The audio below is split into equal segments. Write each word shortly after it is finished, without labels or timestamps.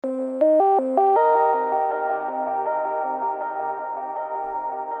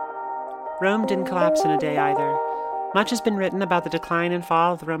Rome didn't collapse in a day either. Much has been written about the decline and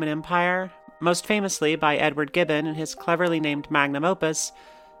fall of the Roman Empire, most famously by Edward Gibbon in his cleverly named magnum opus,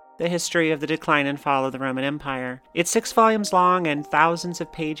 The History of the Decline and Fall of the Roman Empire. It's 6 volumes long and thousands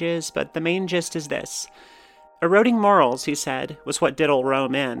of pages, but the main gist is this. Eroding morals, he said, was what diddled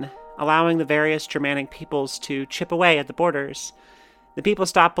Rome in, allowing the various Germanic peoples to chip away at the borders. The people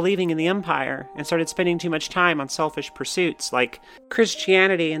stopped believing in the empire and started spending too much time on selfish pursuits like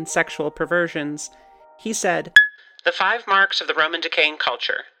Christianity and sexual perversions. He said, "The 5 marks of the Roman decaying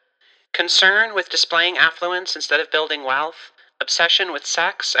culture: concern with displaying affluence instead of building wealth, obsession with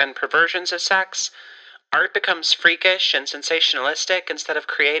sex and perversions of sex, art becomes freakish and sensationalistic instead of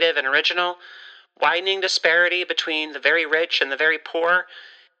creative and original, widening disparity between the very rich and the very poor,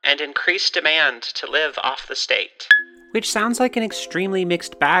 and increased demand to live off the state." Which sounds like an extremely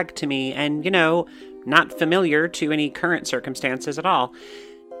mixed bag to me, and, not familiar to any current circumstances at all.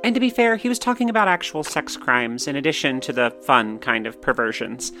 And to be fair, he was talking about actual sex crimes in addition to the fun kind of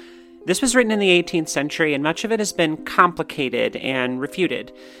perversions. This was written in the 18th century, and much of it has been complicated and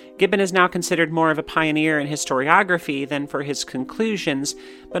refuted. Gibbon is now considered more of a pioneer in historiography than for his conclusions,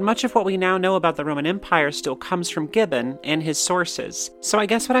 but much of what we now know about the Roman Empire still comes from Gibbon and his sources. So I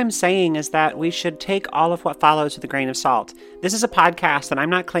guess what I'm saying is that we should take all of what follows with a grain of salt. This is a podcast, and I'm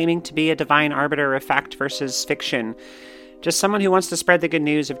not claiming to be a divine arbiter of fact versus fiction, just someone who wants to spread the good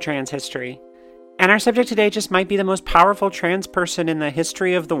news of trans history. And our subject today just might be the most powerful trans person in the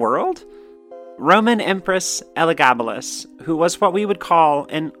history of the world? Roman Empress Elagabalus, who was what we would call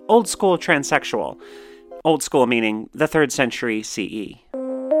an old-school transsexual. Old school meaning the 3rd century CE.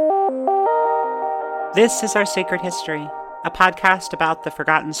 This is Our Sacred History, a podcast about the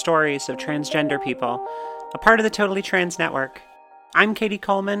forgotten stories of transgender people, a part of the Totally Trans Network. I'm Katie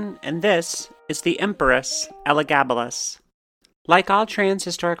Coleman, and this is the Empress Elagabalus. Like all trans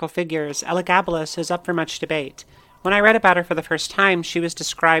historical figures, Elagabalus is up for much debate. When I read about her for the first time, she was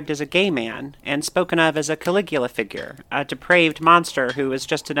described as a gay man, and spoken of as a Caligula figure, a depraved monster who was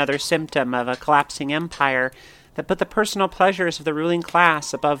just another symptom of a collapsing empire that put the personal pleasures of the ruling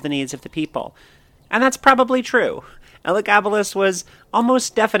class above the needs of the people. And that's probably true. Elagabalus was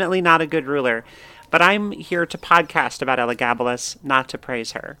almost definitely not a good ruler, but I'm here to podcast about Elagabalus, not to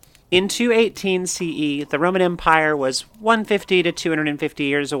praise her. In 218 CE, the Roman Empire was 150 to 250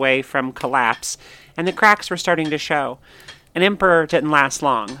 years away from collapse, and the cracks were starting to show. An emperor didn't last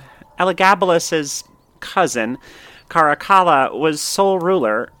long. Elagabalus's cousin, Caracalla, was sole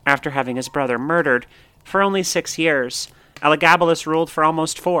ruler, after having his brother murdered, for only 6 years. Elagabalus ruled for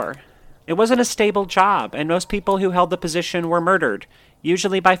almost 4. It wasn't a stable job, and most people who held the position were murdered,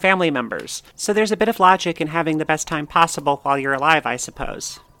 usually by family members. So there's a bit of logic in having the best time possible while you're alive, I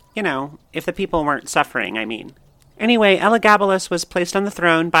suppose. If the people weren't suffering, I mean. Anyway, Elagabalus was placed on the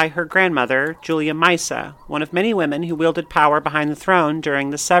throne by her grandmother, Julia Maesa, one of many women who wielded power behind the throne during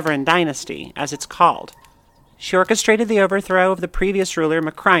the Severan dynasty, as it's called. She orchestrated the overthrow of the previous ruler,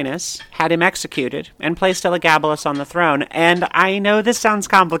 Macrinus, had him executed, and placed Elagabalus on the throne. And I know this sounds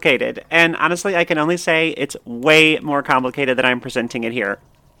complicated, and honestly, I can only say it's way more complicated than I'm presenting it here.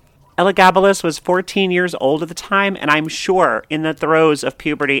 Elagabalus was 14 years old at the time, and I'm sure in the throes of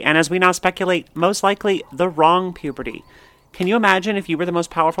puberty, and as we now speculate, most likely the wrong puberty. Can you imagine if you were the most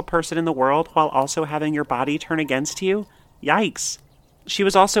powerful person in the world while also having your body turn against you? Yikes. She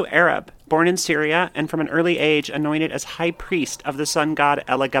was also Arab, born in Syria, and from an early age anointed as high priest of the sun god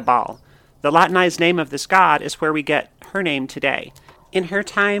Elagabal. The Latinized name of this god is where we get her name today. In her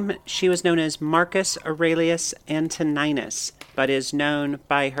time, she was known as Marcus Aurelius Antoninus, but is known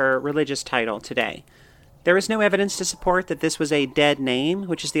by her religious title today. There is no evidence to support that this was a dead name,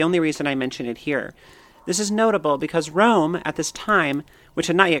 which is the only reason I mention it here. This is notable because Rome, at this time, which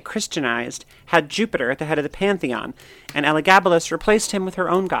had not yet Christianized, had Jupiter at the head of the pantheon, and Elagabalus replaced him with her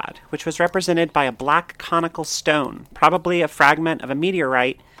own god, which was represented by a black conical stone, probably a fragment of a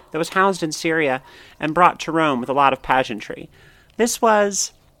meteorite that was housed in Syria and brought to Rome with a lot of pageantry. This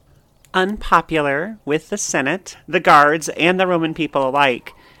was unpopular with the Senate, the guards, and the Roman people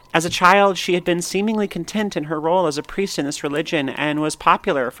alike. As a child, she had been seemingly content in her role as a priest in this religion and was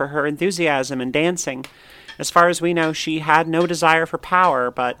popular for her enthusiasm and dancing. As far as we know, she had no desire for power,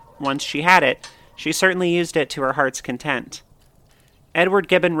 but once she had it, she certainly used it to her heart's content. Edward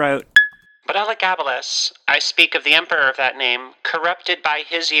Gibbon wrote, "But Elagabalus, I speak of the emperor of that name, corrupted by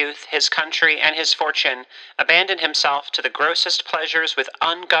his youth, his country, and his fortune, abandoned himself to the grossest pleasures with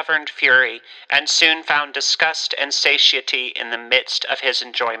ungoverned fury, and soon found disgust and satiety in the midst of his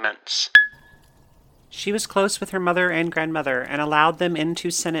enjoyments." She was close with her mother and grandmother and allowed them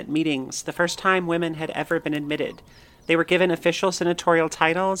into Senate meetings, the first time women had ever been admitted. They were given official senatorial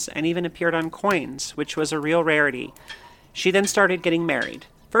titles and even appeared on coins, which was a real rarity. She then started getting married,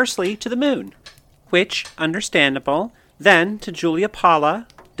 firstly to the moon, which, understandable, then to Julia Paula,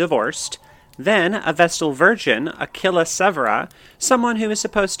 divorced, then a Vestal Virgin, Aquila Severa, someone who is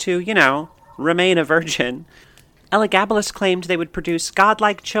supposed to, remain a virgin. Elagabalus claimed they would produce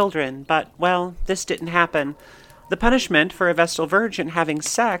godlike children, but, well, this didn't happen. The punishment for a Vestal Virgin having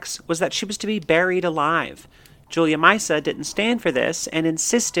sex was that she was to be buried alive. Julia Maesa didn't stand for this and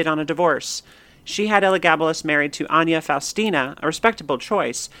insisted on a divorce. She had Elagabalus married to Anya Faustina, a respectable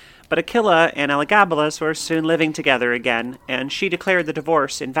choice, but Aquila and Elagabalus were soon living together again, and she declared the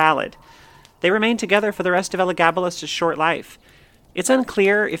divorce invalid. They remained together for the rest of Elagabalus' short life. It's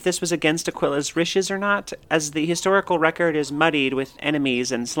unclear if this was against Aquila's wishes or not, as the historical record is muddied with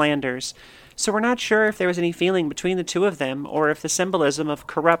enemies and slanders, so we're not sure if there was any feeling between the two of them, or if the symbolism of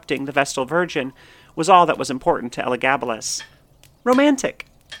corrupting the Vestal Virgin was all that was important to Elagabalus. Romantic.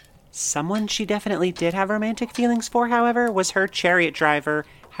 Someone she definitely did have romantic feelings for, however, was her chariot driver,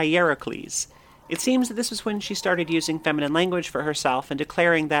 Hierocles. It seems that this was when she started using feminine language for herself and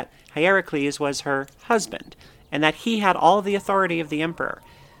declaring that Hierocles was her husband, and that he had all the authority of the emperor.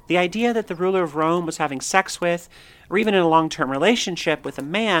 The idea that the ruler of Rome was having sex with, or even in a long-term relationship with a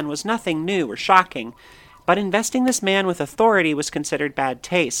man, was nothing new or shocking, but investing this man with authority was considered bad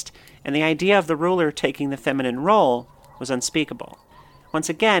taste, and the idea of the ruler taking the feminine role was unspeakable. Once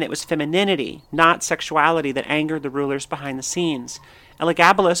again, it was femininity, not sexuality, that angered the rulers behind the scenes.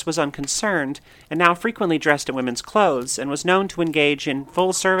 Elagabalus was unconcerned, and now frequently dressed in women's clothes, and was known to engage in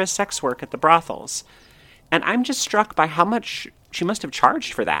full-service sex work at the brothels. And I'm just struck by how much she must have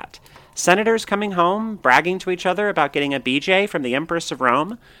charged for that. Senators coming home, bragging to each other about getting a BJ from the Empress of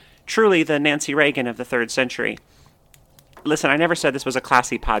Rome. Truly the Nancy Reagan of the 3rd century. Listen, I never said this was a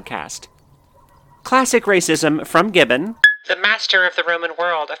classy podcast. Classic racism from Gibbon. The master of the Roman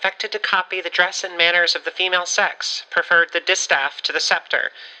world affected to copy the dress and manners of the female sex, preferred the distaff to the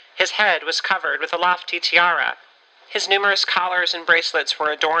scepter. His head was covered with a lofty tiara. His numerous collars and bracelets were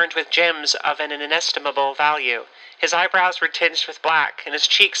adorned with gems of an inestimable value. His eyebrows were tinged with black, and his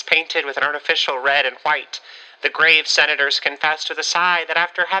cheeks painted with an artificial red and white. The grave senators confessed with a sigh that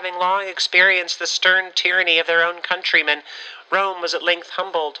after having long experienced the stern tyranny of their own countrymen, Rome was at length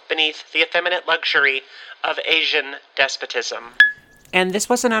humbled beneath the effeminate luxury of Asian despotism. And this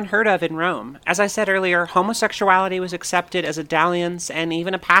wasn't unheard of in Rome. As I said earlier, homosexuality was accepted as a dalliance and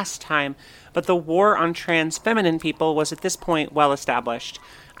even a pastime, but the war on trans feminine people was at this point well established.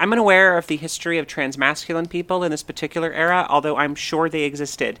 I'm unaware of the history of transmasculine people in this particular era, although I'm sure they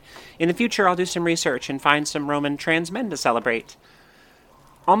existed. In the future, I'll do some research and find some Roman trans men to celebrate.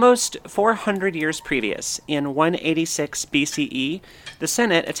 Almost 400 years previous, in 186 BCE, the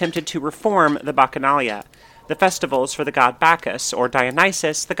Senate attempted to reform the Bacchanalia, the festivals for the god Bacchus, or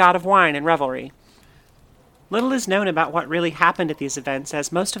Dionysus, the god of wine and revelry. Little is known about what really happened at these events,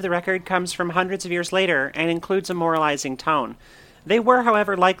 as most of the record comes from hundreds of years later and includes a moralizing tone. They were,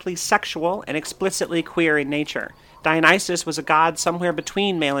 however, likely sexual and explicitly queer in nature. Dionysus was a god somewhere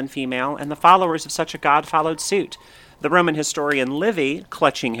between male and female, and the followers of such a god followed suit. The Roman historian Livy,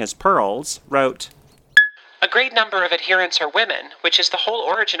 clutching his pearls, wrote, "A great number of adherents are women, which is the whole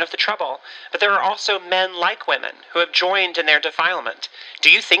origin of the trouble, but there are also men like women, who have joined in their defilement.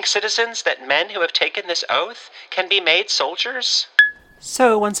 Do you think, citizens, that men who have taken this oath can be made soldiers?"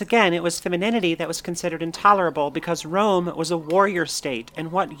 So, once again, it was femininity that was considered intolerable because Rome was a warrior state,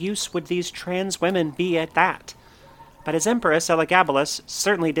 and what use would these trans women be at that? But as Empress, Elagabalus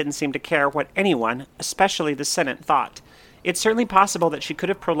certainly didn't seem to care what anyone, especially the Senate, thought. It's certainly possible that she could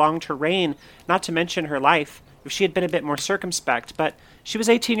have prolonged her reign, not to mention her life, if she had been a bit more circumspect, but she was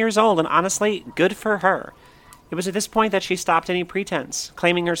 18 years old, and honestly, good for her. It was at this point that she stopped any pretense,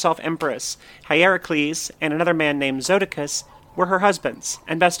 claiming herself empress. Hierocles and another man named Zodicus were her husbands,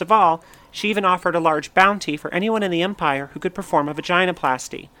 and best of all, she even offered a large bounty for anyone in the empire who could perform a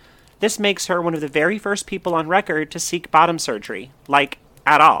vaginoplasty. This makes her one of the very first people on record to seek bottom surgery,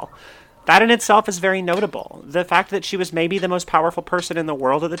 at all. That in itself is very notable. The fact that she was maybe the most powerful person in the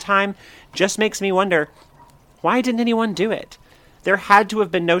world at the time just makes me wonder, why didn't anyone do it? There had to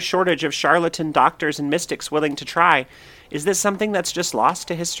have been no shortage of charlatan doctors and mystics willing to try. Is this something that's just lost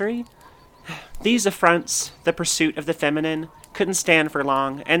to history? These affronts, the pursuit of the feminine, couldn't stand for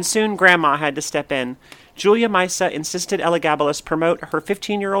long, and soon Grandma had to step in. Julia Maesa insisted Elagabalus promote her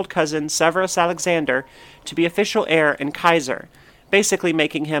 15-year-old cousin Severus Alexander to be official heir and Kaiser, basically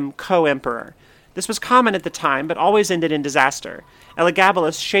making him co-emperor. This was common at the time, but always ended in disaster.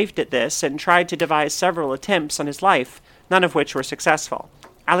 Elagabalus chafed at this and tried to devise several attempts on his life, none of which were successful.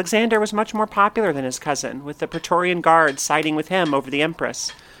 Alexander was much more popular than his cousin, with the Praetorian Guard siding with him over the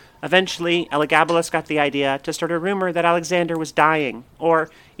empress. Eventually, Elagabalus got the idea to start a rumor that Alexander was dying, or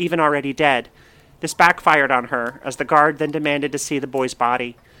even already dead. This backfired on her, as the guard then demanded to see the boy's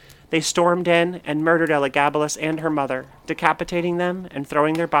body. They stormed in and murdered Elagabalus and her mother, decapitating them and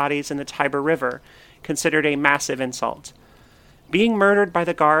throwing their bodies in the Tiber River, considered a massive insult. Being murdered by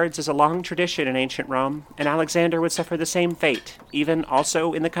the guards is a long tradition in ancient Rome, and Alexander would suffer the same fate, even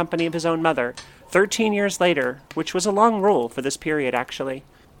also in the company of his own mother, 13 years later, which was a long rule for this period, actually.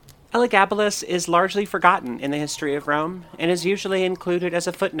 Elagabalus is largely forgotten in the history of Rome, and is usually included as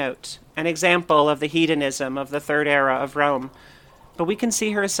a footnote, an example of the hedonism of the Third Era of Rome. But we can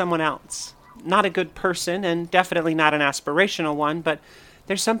see her as someone else. Not a good person, and definitely not an aspirational one, but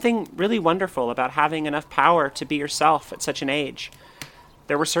there's something really wonderful about having enough power to be yourself at such an age.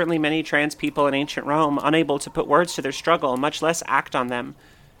 There were certainly many trans people in ancient Rome unable to put words to their struggle, much less act on them.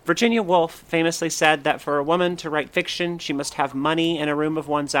 Virginia Woolf famously said that for a woman to write fiction, she must have money and a room of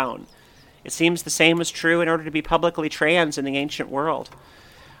one's own. It seems the same was true in order to be publicly trans in the ancient world.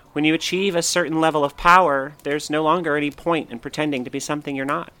 When you achieve a certain level of power, there's no longer any point in pretending to be something you're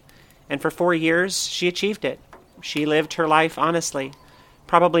not. And for 4 years, she achieved it. She lived her life honestly.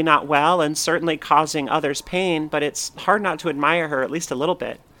 Probably not well, and certainly causing others pain, but it's hard not to admire her at least a little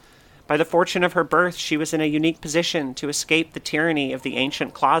bit. By the fortune of her birth, she was in a unique position to escape the tyranny of the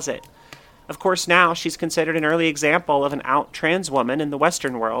ancient closet. Of course, now she's considered an early example of an out trans woman in the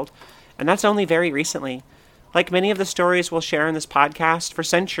Western world, and that's only very recently. Like many of the stories we'll share in this podcast, for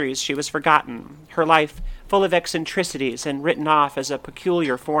centuries she was forgotten, her life full of eccentricities and written off as a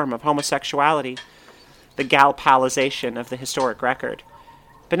peculiar form of homosexuality, the galpalization of the historic record.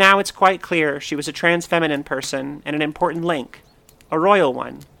 But now it's quite clear she was a trans feminine person and an important link, a royal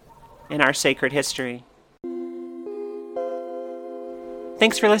one, in our sacred history.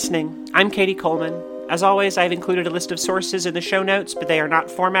 Thanks for listening. I'm Katie Coleman. As always, I've included a list of sources in the show notes, but they are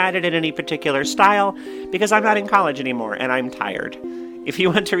not formatted in any particular style because I'm not in college anymore and I'm tired. If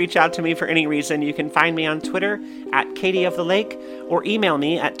you want to reach out to me for any reason, you can find me on Twitter at Katie of the Lake or email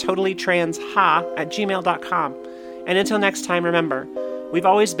me at totallytransha@gmail.com. And until next time, remember, we've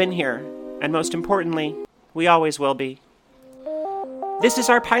always been here, and most importantly, we always will be. This is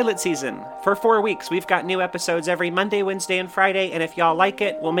our pilot season. For 4 weeks, we've got new episodes every Monday, Wednesday, and Friday, and if y'all like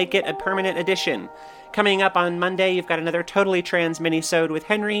it, we'll make it a permanent addition. Coming up on Monday, you've got another Totally Trans minisode with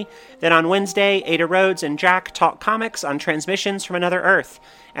Henry. Then on Wednesday, Ada Rhodes and Jack talk comics on Transmissions from Another Earth.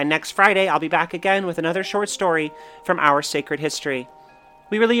 And next Friday, I'll be back again with another short story from our sacred history.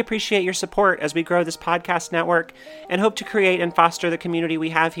 We really appreciate your support as we grow this podcast network and hope to create and foster the community we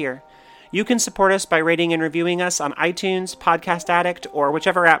have here. You can support us by rating and reviewing us on iTunes, Podcast Addict, or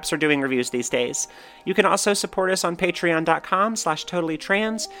whichever apps are doing reviews these days. You can also support us on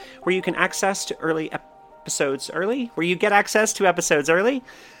patreon.com/totallytrans, where you can get access to episodes early,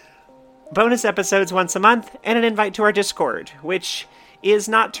 bonus episodes once a month, and an invite to our Discord, which is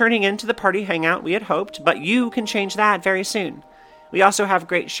not turning into the party hangout we had hoped, but you can change that very soon. We also have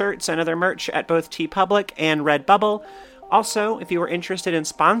great shirts and other merch at both TeePublic and Redbubble. Also, if you are interested in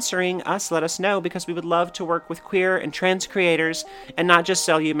sponsoring us, let us know, because we would love to work with queer and trans creators and not just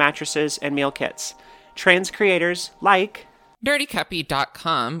sell you mattresses and meal kits. Trans creators like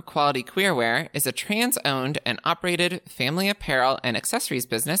NerdyCuppy.com Quality Queerwear is a trans-owned and operated family apparel and accessories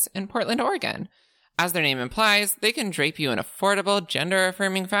business in Portland, Oregon. As their name implies, they can drape you in affordable,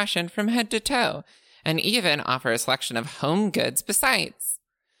 gender-affirming fashion from head to toe, and even offer a selection of home goods besides.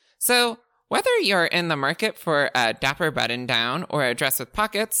 So, whether you're in the market for a dapper button-down or a dress with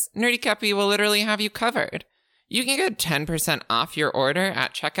pockets, Nerdy Cuppy will literally have you covered. You can get 10% off your order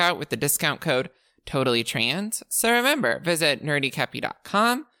at checkout with the discount code TOTALLYTRANS. So remember, visit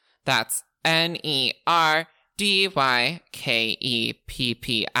nerdycuppy.com. That's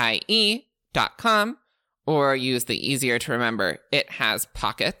NERDYKEPPIE.com. Or use the easier to remember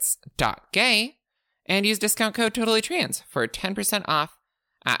ithaspockets.gay and use discount code TOTALLYTRANS for 10% off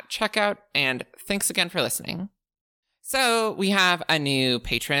at checkout, and thanks again for listening. So we have a new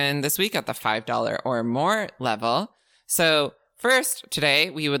patron this week at the $5 or more level. So first,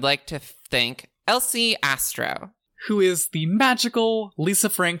 today, we would like to thank Elsie Astro, who is the magical Lisa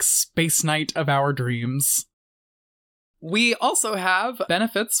Frank Space Knight of our dreams. We also have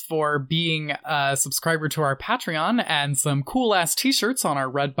benefits for being a subscriber to our Patreon and some cool-ass t-shirts on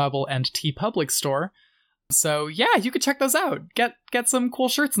our Redbubble and TeePublic store. So yeah, you could check those out. Get some cool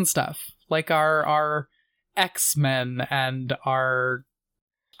shirts and stuff, like our X-Men and our...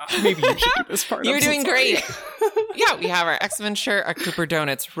 maybe you should do this part. You're doing great. Yeah, we have our X-Men shirt, our Cooper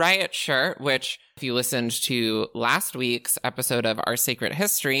Donuts Riot shirt, which if you listened to last week's episode of Our Sacred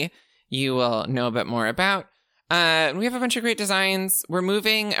History, you will know a bit more about. We have a bunch of great designs. We've moved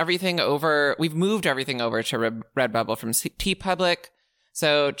everything over to Redbubble from TeePublic.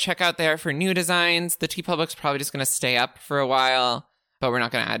 So check out there for new designs. The TeePublic's probably just going to stay up for a while, but we're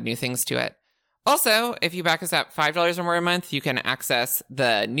not going to add new things to it. Also, if you back us at $5 or more a month, you can access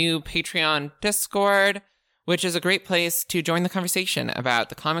the new Patreon Discord, which is a great place to join the conversation about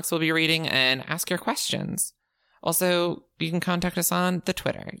the comics we'll be reading and ask your questions. Also, you can contact us on the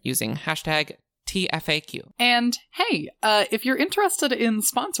Twitter using hashtag TFAQ. And hey, if you're interested in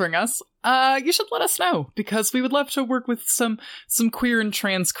sponsoring us, you should let us know, because we would love to work with some queer and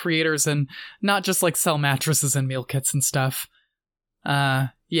trans creators and not just like sell mattresses and meal kits and stuff.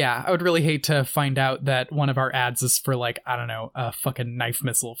 Yeah, I would really hate to find out that one of our ads is for like, I don't know, a fucking knife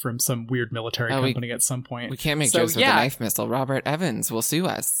missile from some weird military company at some point. We can't make jokes with the knife missile. Robert Evans will sue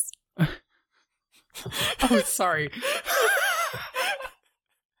us. Oh, sorry.